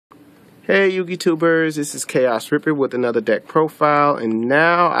Hey YouTubers, this is Chaos Ripper with another deck profile, and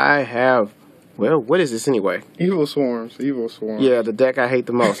now I have, well, what is this anyway? Evilswarm. Yeah, the deck I hate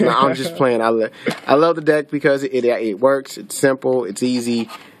the most. No, I'm just playing. I love the deck because it works, it's simple, it's easy,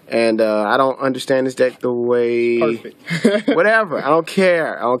 and I don't understand this deck the way... Perfect. Whatever, I don't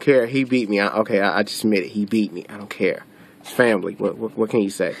care. He beat me. I just admit it, he beat me. I don't care. It's family. What can you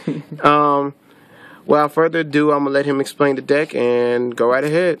say? Without further ado, I'm going to let him explain the deck and go right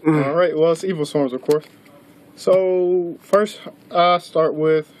ahead. Alright, well, it's Evilswarms, of course. So, first, I start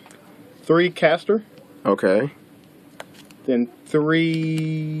with 3 caster. Okay. Then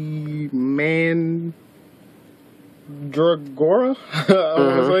 3 Mandragora, I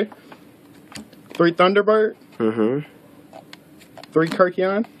want to say. 3 Thunderbird. 3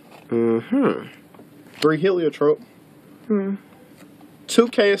 Kirkion. 3 Heliotrope. 2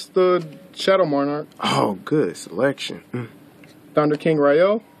 Chaos the Shadow Monarch. Oh, good selection. Thunder King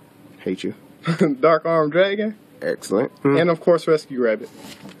Rayo. Hate you. Dark Arm Dragon. Excellent. And of course Rescue Rabbit.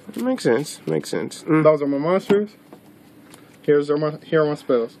 Makes sense. Those are my monsters. Here are my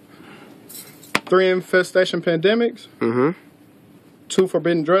spells. 3 Infestation Pandemics. 2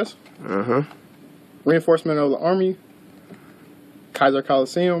 Forbidden Dress. Reinforcement of the Army. Kaiser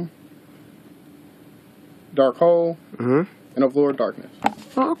Coliseum. Dark Hole. And of Lord Darkness.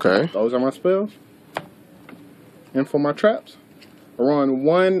 Oh, okay. Those are my spells. And for my traps, I run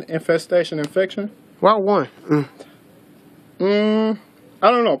 1 Infestation Infection. Why 1? I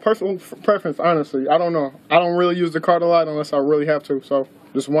don't know. Personal preference, honestly. I don't know. I don't really use the card a lot unless I really have to. So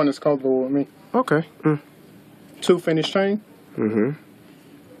just 1 is comfortable with me. Okay. 2 Finish Chain. 2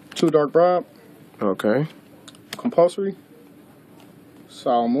 Dark Bribe. Okay. Compulsory.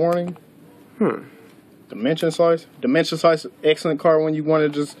 Solemn Warning. Dimension Slice. Dimension Slice, excellent card when you want to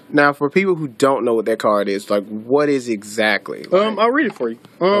just... Now, for people who don't know what that card is, like, what is exactly? Like... I'll read it for you.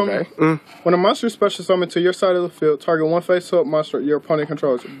 Okay. When a monster is special summoned to your side of the field, target 1 face-up monster your opponent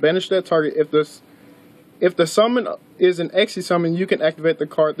controls. Banish that target. If the summon is an Xe summon, you can activate the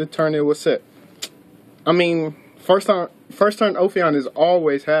card the turn it was set. I mean, first turn Ophion is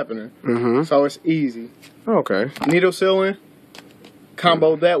always happening, so it's easy. Okay. Needle Sealing.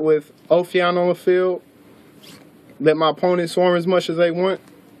 Combo that with Ophion on the field. Let my opponent swarm as much as they want.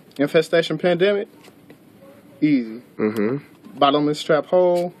 Infestation Pandemic. Easy. Bottomless Trap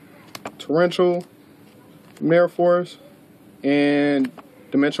Hole. Torrential. Mirror Force. And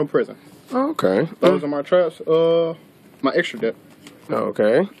Dimensional Prison. Okay. Those are my traps. My extra deck.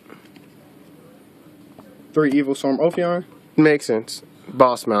 Okay. 3 Evilswarm Ophion. Makes sense.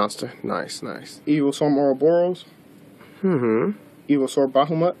 Boss Monster. Nice. Evilswarm Ouroboros. Evilswarm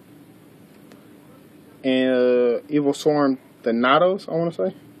Bahamut. And Evilswarm Thanatos, I want to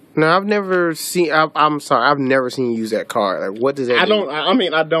say. Now, I've never seen... I'm sorry. I've never seen you use that card. Like, what does that do?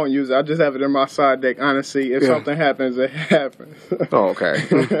 I don't use it. I just have it in my side deck, honestly. If something happens, it happens. Oh, okay.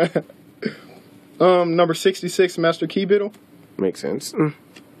 Number 66, Master Key Beetle. Makes sense.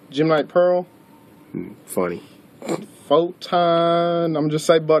 Gemnite Pearl. Funny. Photon. I'm just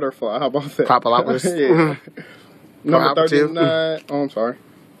say Butterfly. How about that? Papalopoulos. Yeah. Number 39. Oh, I'm sorry.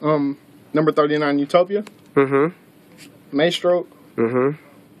 Number 39, Utopia. Maestroke.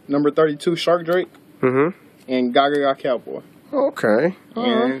 Number 32, Shark Drake. And Gaga Cowboy. Okay.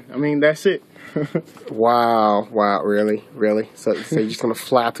 And, I mean, that's it. Wow. Really? So you're just gonna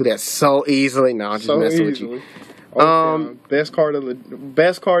fly through that so easily? No, I'm just messing with you. Best card in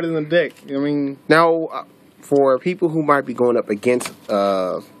the deck. I mean, now for people who might be going up against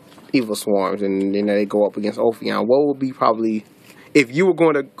Evilswarms and then they go up against Ophion, what would be probably if you were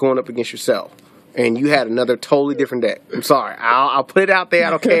going up against yourself and you had another totally different deck? I'm sorry, I'll put it out there. I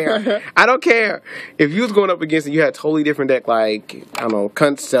don't care. I don't care if you was going up against and you had a totally different deck, like I don't know,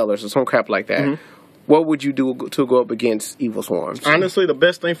 Constellars or some crap like that. What would you do to go up against Evilswarms? Honestly, the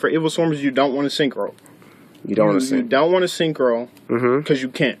best thing for Evilswarms is you don't want to synchro. You don't want to synchro. You don't want to synchro because you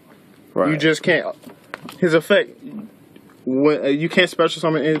can't. Right. You just can't. His effect, you can't special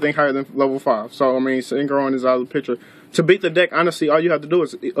summon anything higher than level 5. So I mean, synchro is out of the picture. To beat the deck, honestly, all you have to do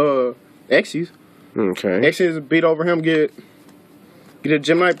is Xyz. Okay. Xyz beat over him, get a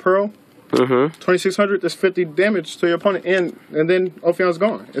Gemnite Pearl. 2600. That's 50 damage to your opponent, and then Ophion's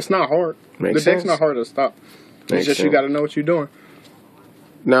gone. It's not hard. The deck's not hard to stop. It's just you got to know what you're doing.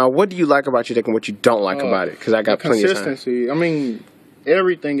 Now, what do you like about your deck and what you don't like about it? Because I got plenty of time. Consistency. I mean,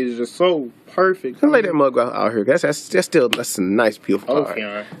 everything is just so perfect. Lay that mug out here. That's a nice, beautiful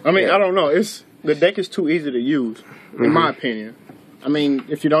card. I mean, I don't know. The deck is too easy to use, in my opinion. I mean,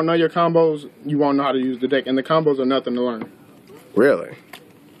 if you don't know your combos, you won't know how to use the deck, and the combos are nothing to learn. Really?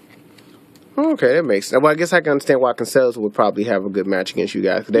 Okay, that makes sense. Well, I guess I can understand why Constellus would probably have a good match against you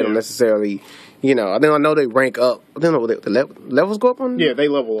guys. Because they don't necessarily, you know, I know they rank up. I don't know the levels go up on. Yeah, they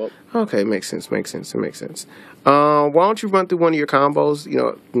level up. Okay, makes sense. It makes sense. Why don't you run through one of your combos?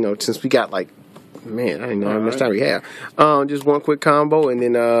 You know, since we got like, man, I didn't know how much time we have. Just one quick combo, and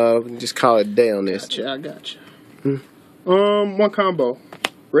then just call it a day on this. I got you. One combo: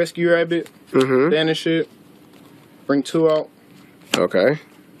 rescue rabbit, banish it, bring 2 out. Okay.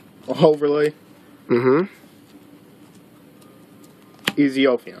 Overlay. Easy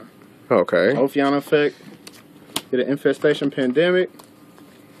Ophion. Okay. Ophion effect. Get an infestation pandemic.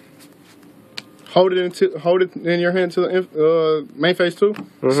 Hold it in your hand to the main phase 2.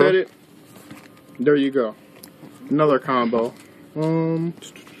 Set it. There you go. Another combo.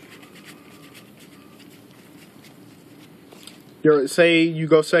 Say you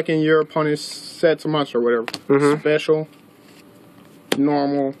go second, your opponent sets a monster or whatever. Special.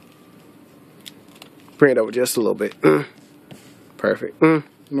 Normal. Bring it over just a little bit. Perfect.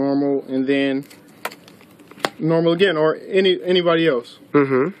 Normal, and then normal again, or anybody else.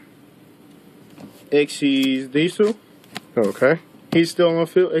 Exceeds these 2. Okay. He's still on the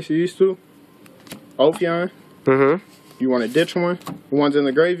field. Exceeds these 2. Ophion. You want to ditch one. One's in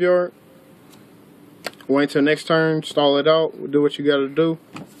the graveyard. Wait till next turn. Stall it out. Do what you got to do.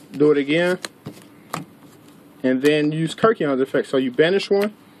 Do it again. And then use Kirkion's effect. So you banish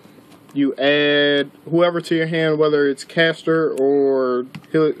one. You add whoever to your hand, whether it's caster or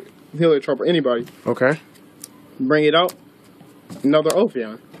heliotrope or anybody. Okay. Bring it out. Another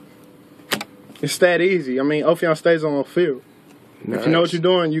Ophion. It's that easy. I mean, Ophion stays on the field. Nice. If you know what you're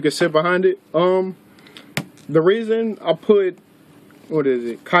doing, you can sit behind it. The reason I put, what is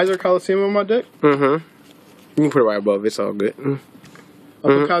it, Kaiser Coliseum in my deck? You can put it right above. It's all good. I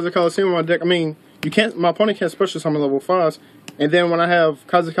put Kaiser Coliseum in my deck. I mean, my opponent can't special summon level 5s. And then when I have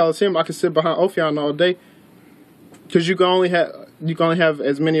Kaiser Coliseum, I can sit behind Ophion all day. Because you can only have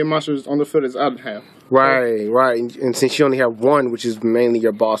as many monsters on the field as I'd have. Right. And since you only have one, which is mainly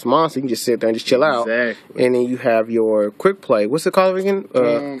your boss monster, you can just sit there and just chill out. Exactly. And then you have your quick play. What's it called again?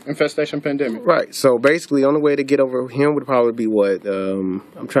 Infestation Pandemic. Right. So basically, the only way to get over him would probably be what?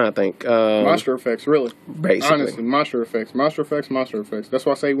 I'm trying to think. Monster effects, really. Basically. Honestly, monster effects. That's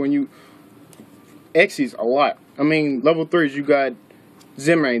why I say when you Xyz a lot. I mean, level 3s, you got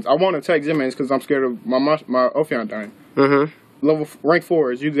Zemains. I want to take Zemains because I'm scared of my Ophion dying. Rank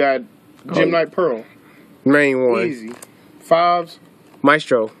 4s, you got Gem Knight Pearl. Main one. Easy. 5s.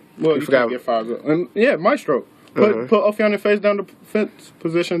 Maestro. Well, you can't get 5s. Yeah, Maestro. Put Ophion in face down the fence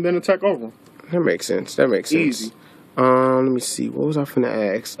position, then attack over. That makes sense. Easy. Let me see. What was I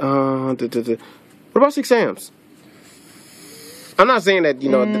finna ask? What about 6 Sams? I'm not saying that,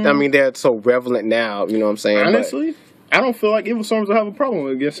 I mean, they're so prevalent now, you know what I'm saying? Honestly, I don't feel like Evilswarms will have a problem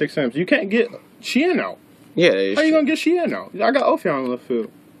against 6 Sams. You can't get Shien out. Yeah, that is How you going to get Shien out? I got Ophion on the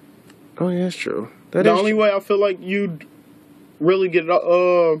field. Oh, yeah, that's true. The only way I feel like you'd really get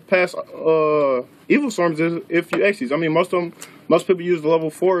past Evilswarms is if you Xyz. I mean, most people use the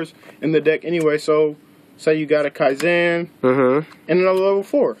level 4s in the deck anyway, so say you got a Kaizen and another level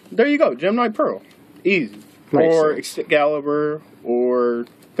 4. There you go, Gem Knight Pearl. Easy. Or Excalibur, or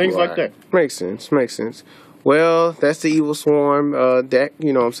things like that. Makes sense. Well, that's the Evilswarm deck,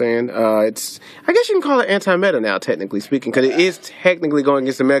 you know what I'm saying? I guess you can call it anti-meta now, technically speaking, because it is technically going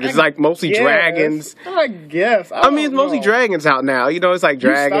against the meta. It's like mostly dragons. I guess. I mean, it's mostly dragons out now. You know, it's like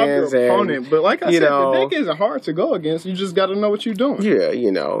dragons. Stop your opponent, but like I said, the deck isn't hard to go against. You just got to know what you're doing. Yeah,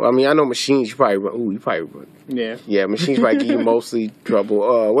 I mean, I know machines, you probably run. Yeah, machines probably give you mostly trouble.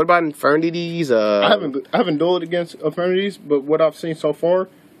 What about Infernities? I haven't dueled against Infernities, but what I've seen so far,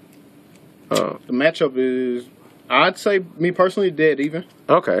 the matchup is, I'd say, me personally, dead even.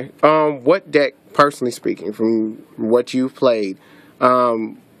 Okay. What deck, personally speaking, from what you've played,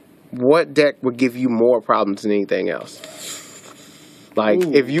 what deck would give you more problems than anything else? Like,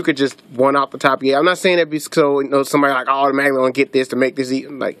 if you could just one off the top of your head. I'm not saying that so somebody like automatically gonna get this to make this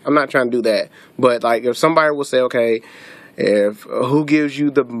like, I'm not trying to do that. But like, if somebody will say, okay, who gives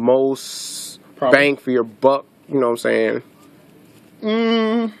you the most bang for your buck, you know what I'm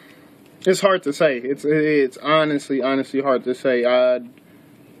saying? It's hard to say. It's honestly hard to say. I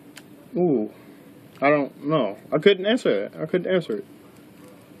don't know. I couldn't answer it.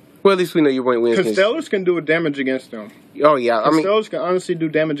 Well, at least we know you won't win. Constellars can do damage against them. Oh, yeah. Constellars can honestly do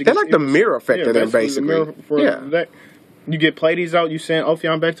damage against them. They're like the mirror effect of them, basically. The mirror you get Pleiades out, you send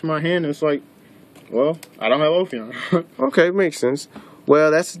Ophion back to my hand, and it's like, well, I don't have Ophion. Okay, makes sense. Well,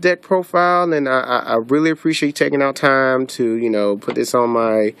 that's the deck profile, and I really appreciate you taking out time to, put this on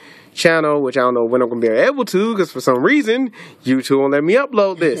my channel, which I don't know when I'm going to be able to, because for some reason, YouTube won't let me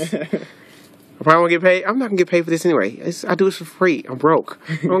upload this. I probably won't get paid. I'm not gonna get paid for this anyway. I do this for free. I'm broke.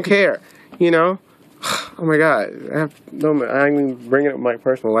 I don't care. You know. Oh my God. I ain't even bringing up my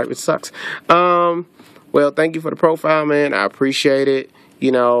personal life. It sucks. Well, thank you for the profile, man. I appreciate it.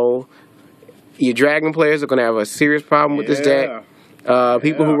 You know, your dragon players are gonna have a serious problem with this deck.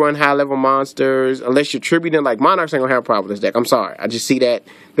 People who run high-level monsters, unless you're tributing, like Monarchs ain't gonna have a problem with this deck. I'm sorry. I just see that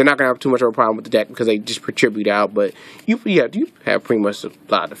they're not gonna have too much of a problem with the deck because they just tribute out. But you have pretty much a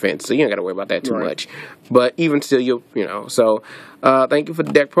lot of defense, so you ain't gotta worry about that too much. But even still, you know. So, thank you for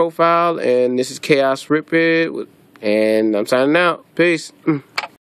the deck profile, and this is Chaos Rip It, and I'm signing out. Peace.